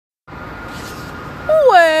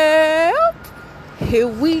here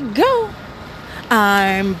we go.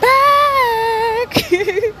 I'm back.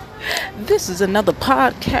 This is another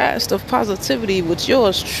podcast of positivity with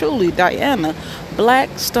yours truly, Diana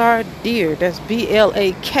Black Star Deer. That's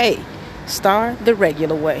BLAK Star the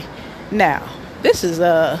regular way. Now, this is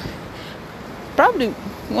probably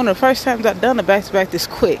one of the first times I've done a back-to-back this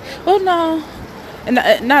quick. Well, no,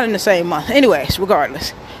 not in the same month. Anyways,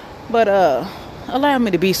 regardless. But allow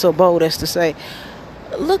me to be so bold as to say,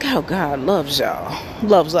 look how God loves y'all,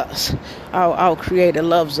 loves us. Our Creator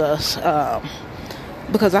loves us.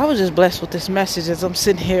 Because I was just blessed with this message as I'm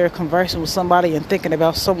sitting here conversing with somebody and thinking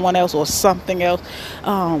about someone else or something else.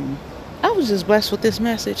 I was just blessed with this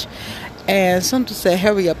message. And something said,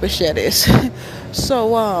 hurry up and share this.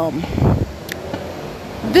 So,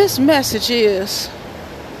 this message is,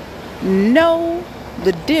 know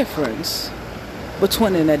the difference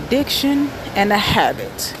between an addiction and a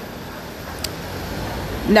habit.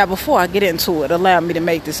 Now, before I get into it, allow me to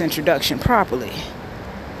make this introduction properly.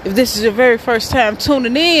 If this is your very first time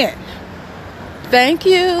tuning in, thank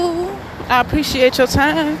you. I appreciate your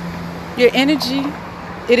time, your energy.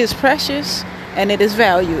 It is precious and it is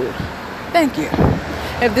valued. Thank you.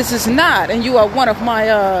 If this is not, and you are one of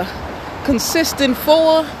my consistent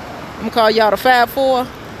four, I'm going to call y'all the Fab Four,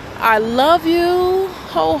 I love you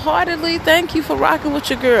wholeheartedly. Thank you for rocking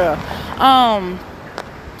with your girl.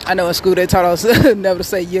 I know in school they taught us never to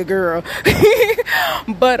say your girl.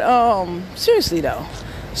 But seriously though.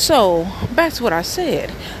 So back to what I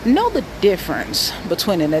said. Know the difference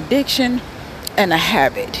between an addiction and a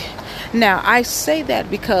habit. Now I say that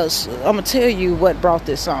because I'm going to tell you what brought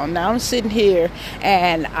this on. Now I'm sitting here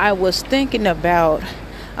and I was thinking about,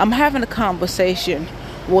 I'm having a conversation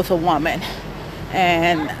with a woman,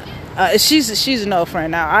 and she's an old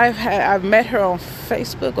friend. Now I've met her on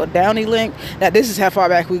Facebook or Downey Link. Now this is how far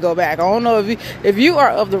back we go back. I don't know if you are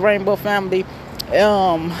of the Rainbow family,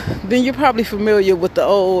 then you're probably familiar with the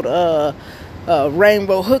old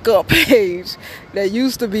Rainbow hookup page that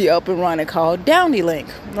used to be up and running called Downey Link,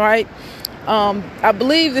 right? I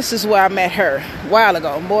believe this is where I met her a while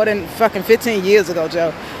ago, more than fucking 15 years ago,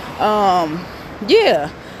 Joe. Yeah.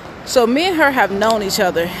 So me and her have known each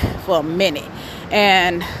other for a minute,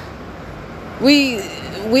 and we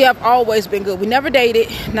have always been good. We never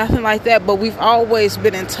dated, nothing like that, but we've always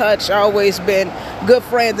been in touch, always been good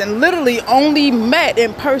friends, and literally only met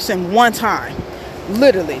in person one time.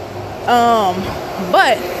 Literally.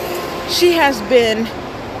 But she has been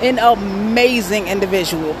an amazing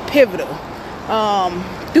individual, pivotal,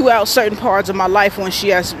 throughout certain parts of my life when she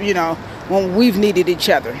has, when we've needed each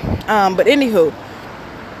other. But anywho,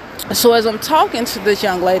 so as I'm talking to this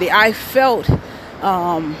young lady, I felt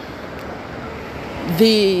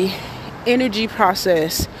the energy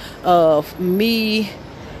process of me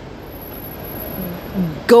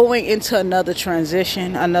going into another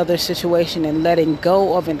transition, another situation, and letting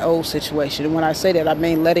go of an old situation. And when I say that, I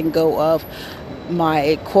mean letting go of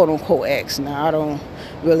my quote-unquote ex. Now,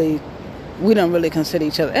 we don't really consider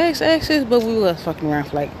each other exes, but we were fucking around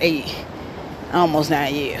for like 8, almost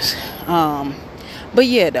 9 years. But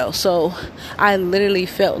yeah, though, so I literally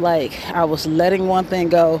felt like I was letting one thing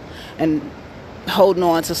go and holding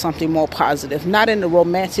on to something more positive. Not in a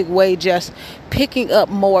romantic way, just picking up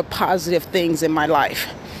more positive things in my life.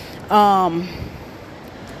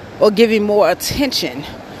 Or giving more attention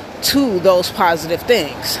to those positive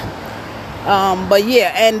things. But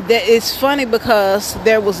yeah, and it's funny because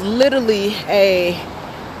there was literally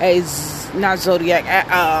not Zodiac,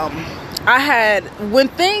 I had, when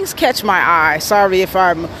things catch my eye, sorry if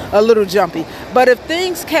I'm a little jumpy, but if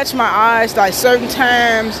things catch my eyes, like certain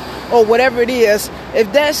times or whatever it is,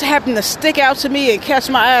 if that's happened to stick out to me and catch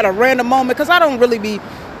my eye at a random moment, because I don't really be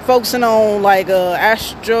focusing on like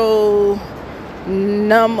astro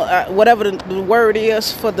whatever the word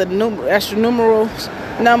is for the astronumeral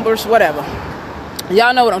numbers, whatever.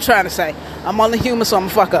 Y'all know what I'm trying to say. I'm only human, so I'm a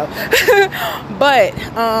fuck up. But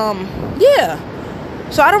yeah.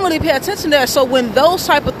 So I don't really pay attention to that. So when those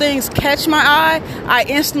type of things catch my eye, I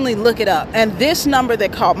instantly look it up. And this number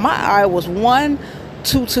that caught my eye was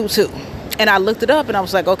 1222. And I looked it up and I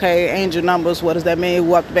was like, okay, angel numbers, what does that mean?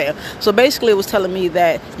 What bam. So basically it was telling me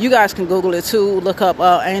that you guys can Google it too. Look up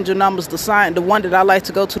angel numbers, the one that I like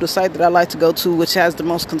to go to, the site that I like to go to, which has the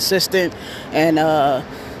most consistent and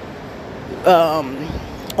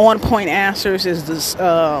on point answers is this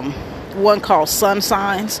one called Sun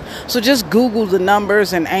Signs. So just Google the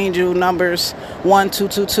numbers and angel numbers,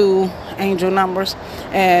 1222 angel numbers,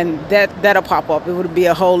 and that'll pop up. It would be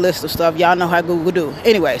a whole list of stuff. Y'all know how Google do.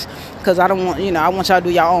 Anyways, because I don't want, I want y'all to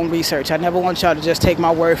do your own research. I never want y'all to just take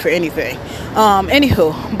my word for anything.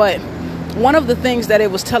 Anywho, but one of the things that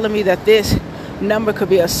it was telling me that this number could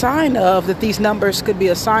be a sign of, that these numbers could be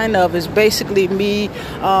a sign of, is basically me,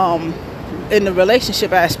 in the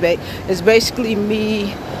relationship aspect, is basically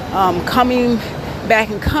me coming back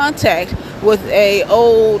in contact with a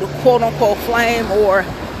old quote-unquote flame, or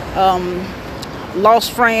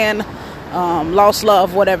lost friend, lost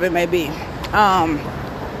love, whatever it may be.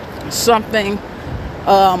 Something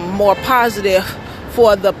more positive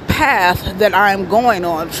for the path that I'm going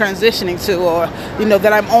on, transitioning to, or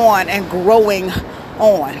that I'm on and growing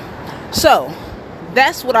on. So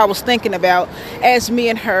that's what I was thinking about as me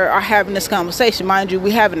and her are having this conversation. Mind you,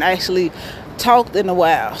 we haven't actually talked in a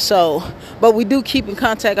while, but we do keep in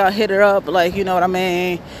contact. I'll hit her up, like, you know what I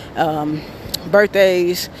mean,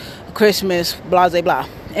 birthdays, Christmas, blah blah blah.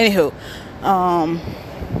 Anywho,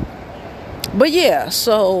 but yeah,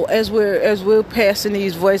 so as we're passing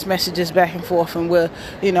these voice messages back and forth,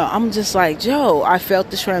 and I'm just like, Joe, I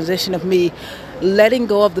felt the transition of me letting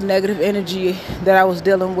go of the negative energy that I was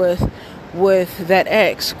dealing with that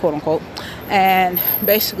ex, quote unquote, and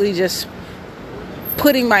basically just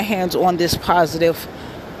putting my hands on this positive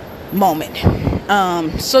moment.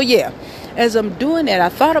 So yeah, as I'm doing that, I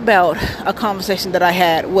thought about a conversation that I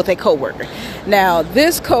had with a coworker. Now,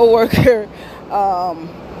 this coworker,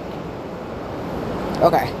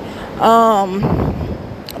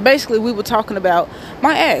 basically we were talking about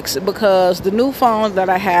my ex, because the new phone that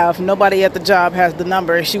I have, nobody at the job has the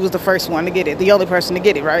number. She was the first one to get it, the only person to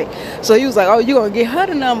get it, right? So he was like, oh, you gonna get her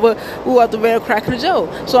the number? Ooh, out the van cracking the joke.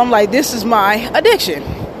 So I'm like, this is my addiction.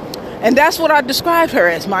 And that's what I described her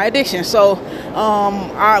as, my addiction. So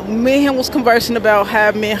me and him was conversing about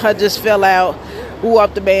how me and her just fell out. Ooh,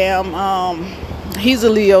 up the bam. He's a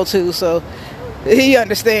Leo too, so he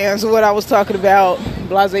understands what I was talking about,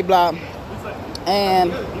 blah, blah, blah.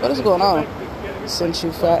 And what is going on? Sent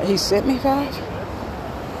you 5. He sent me 5?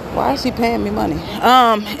 Why is he paying me money?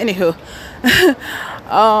 Anywho,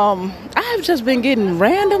 I have just been getting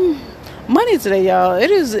random money today, y'all. It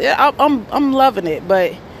is, I'm loving it,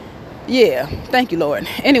 but yeah, thank you, Lord.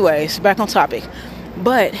 Anyways, back on topic.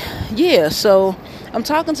 But yeah, so I'm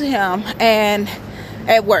talking to him and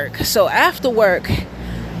at work. So after work,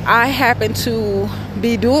 I happen to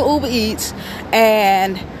be doing Uber Eats,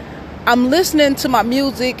 and I'm listening to my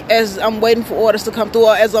music as I'm waiting for orders to come through,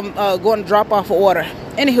 or as I'm going to drop off an order.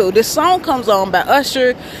 Anywho, this song comes on by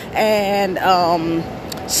Usher and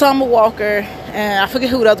Summer Walker, and I forget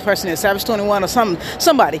who the other person is, Savage 21 or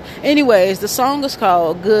somebody. Anyways, the song is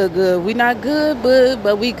called Good Good. We not good,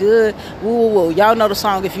 but we good. Woo woo woo. Y'all know the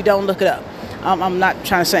song. If you don't, look it up. I'm not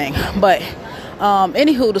trying to sing, but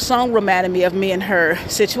anywho, the song reminded me of me and her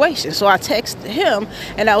situation. So I texted him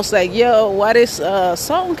and I was like, yo, why this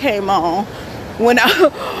song came on when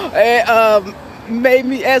I made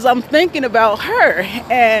me, as I'm thinking about her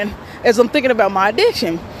and as I'm thinking about my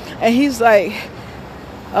addiction. And he's like,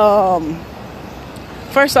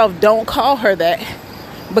 first off, don't call her that,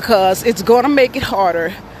 because it's going to make it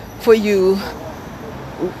harder for you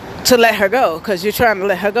to let her go, because you're trying to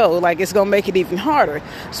let her go. Like, it's gonna make it even harder.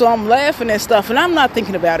 So I'm laughing and stuff, and I'm not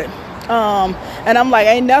thinking about it. And I'm like,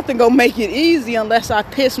 ain't nothing gonna make it easy unless I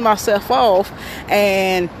piss myself off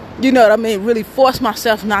and, you know what I mean, really force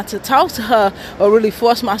myself not to talk to her, or really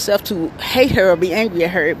force myself to hate her or be angry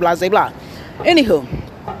at her, blah blah blah. Anywho,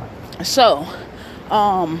 so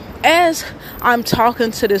as I'm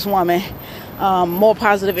talking to this woman, more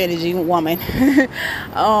positive energy woman,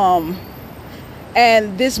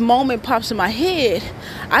 and this moment pops in my head,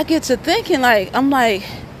 I get to thinking, I'm like,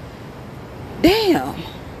 damn,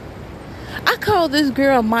 I call this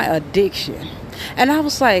girl my addiction. And I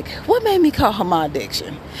was like, what made me call her my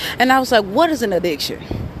addiction? And I was like, what is an addiction?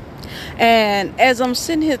 And as I'm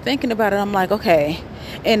sitting here thinking about it, I'm like, okay,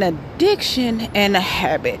 an addiction and a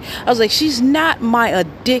habit. I was like, she's not my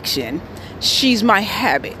addiction, she's my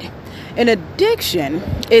habit. An addiction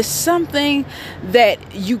is something that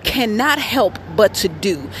you cannot help but to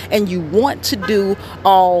do, and you want to do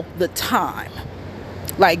all the time.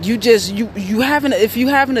 Like, you have if you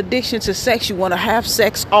have an addiction to sex, you want to have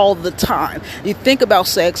sex all the time. You think about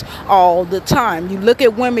sex all the time. You look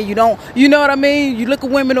at women, you know what I mean? You look at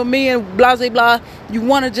women or men, blah, blah, blah. You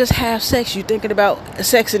want to just have sex. You're thinking about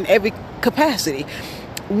sex in every capacity.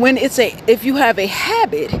 If you have a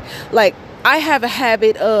habit, like I have a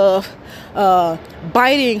habit of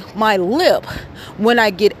biting my lip when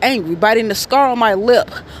I get angry, biting the scar on my lip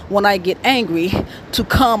when I get angry to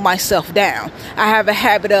calm myself down. I have a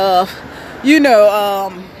habit of,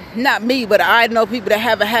 not me, but I know people that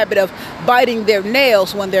have a habit of biting their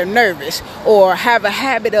nails when they're nervous, or have a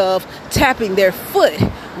habit of tapping their foot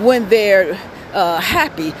when they're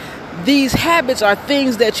happy. These habits are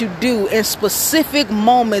things that you do in specific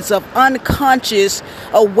moments of unconscious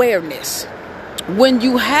awareness. When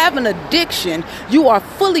you have an addiction, you are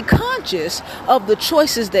fully conscious of the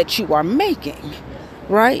choices that you are making,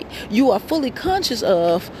 right? You are fully conscious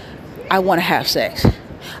of, I want to have sex.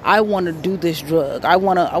 I want to do this drug. I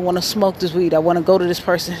want to smoke this weed. I want to go to this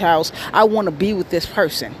person's house. I want to be with this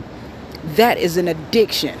person. That is an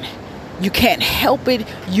addiction. You can't help it.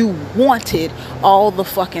 You want it all the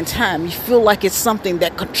fucking time. You feel like it's something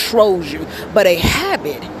that controls you. But a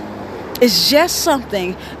habit is just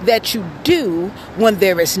something that you do when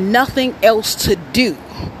there is nothing else to do.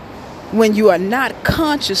 When you are not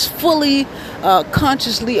consciously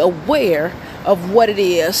aware of what it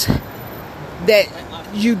is that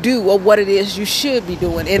you do or what it is you should be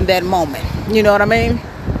doing in that moment. You know what I mean?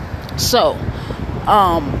 So,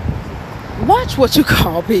 watch what you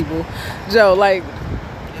call people. Joe, like,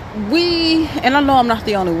 and I know I'm not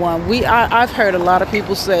the only one, I've heard a lot of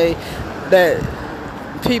people say that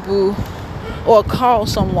people, or call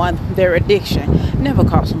someone their addiction. Never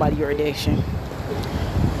call somebody your addiction.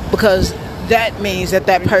 Because that means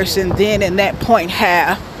that person then in that point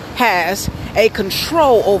has a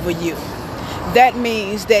control over you. That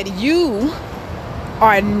means that you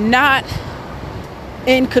are not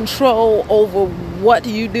in control over what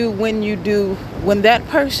you do, when that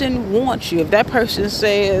person wants you. If that person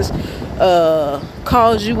says,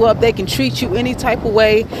 calls you up, they can treat you any type of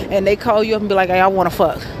way, and they call you up and be like, hey, I want to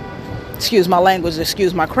fuck. Excuse my language,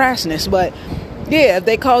 excuse my crassness, but yeah, if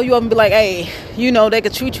they call you up and be like, hey, they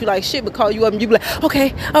could treat you like shit, but call you up and you be like,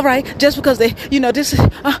 okay, all right, just because they, this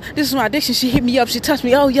is my addiction. She hit me up, she touched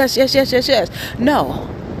me. Oh, yes. No,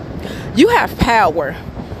 you have power.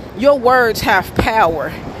 Your words have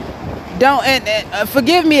power. Don't, and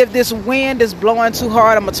forgive me if this wind is blowing too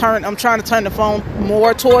hard. I'm trying to turn the phone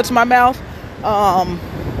more towards my mouth.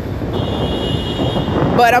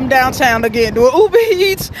 But I'm downtown again doing Uber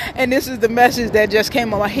Eats, and this is the message that just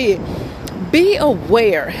came on my head. Be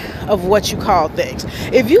aware of what you call things.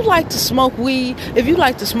 If you like to smoke weed, if you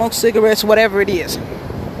like to smoke cigarettes, whatever it is,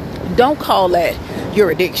 don't call that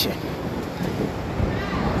your addiction.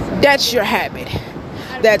 That's your habit.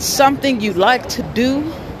 That's something you like to do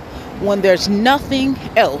when there's nothing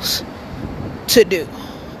else to do.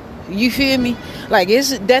 You feel me? Like,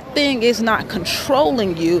 that thing is not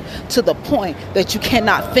controlling you to the point that you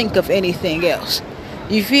cannot think of anything else.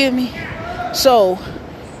 You feel me? So,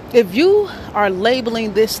 if you are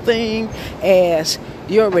labeling this thing as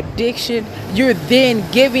your addiction, you're then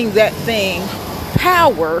giving that thing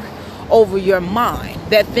power over your mind.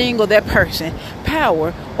 That thing or that person,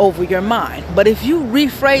 power over your mind. But if you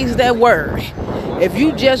rephrase that word, if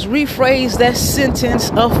you just rephrase that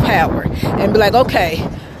sentence of power and be like, okay,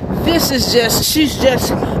 she's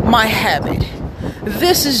just my habit.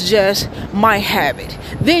 This is just my habit.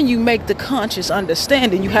 Then you make the conscious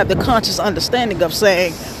understanding. You have the conscious understanding of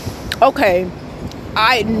saying, okay,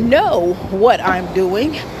 I know what I'm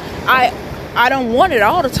doing. I don't want it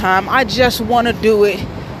all the time. I just want to do it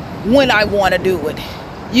when I want to do it.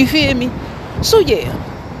 You feel me? So yeah,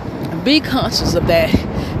 be conscious of that.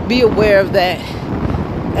 Be aware of that.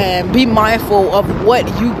 And be mindful of what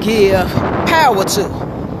you give power to.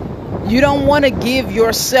 You don't want to give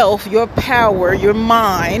yourself, your power, your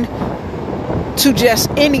mind to just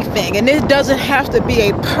anything. And it doesn't have to be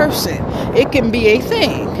a person. It can be a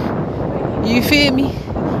thing. You feel me?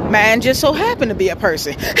 Man just so happened to be a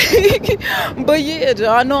person. But yeah,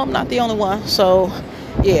 I know I'm not the only one. So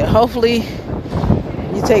yeah, hopefully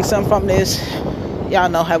you take something from this. Y'all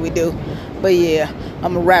know how we do. But yeah,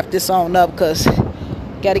 I'm going to wrap this on up because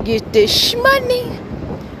got to get this money.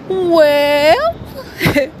 Well,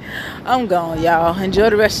 I'm gone, y'all. Enjoy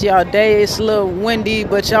the rest of y'all day. It's a little windy,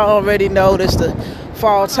 but y'all already know this the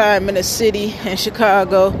fall time in the city in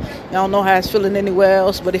Chicago. Y'all know how it's feeling anywhere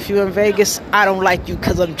else, but if you're in Vegas, I don't like you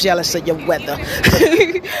because I'm jealous of your weather.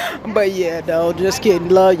 But yeah, though, just kidding.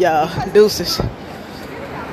 Love y'all. Deuces.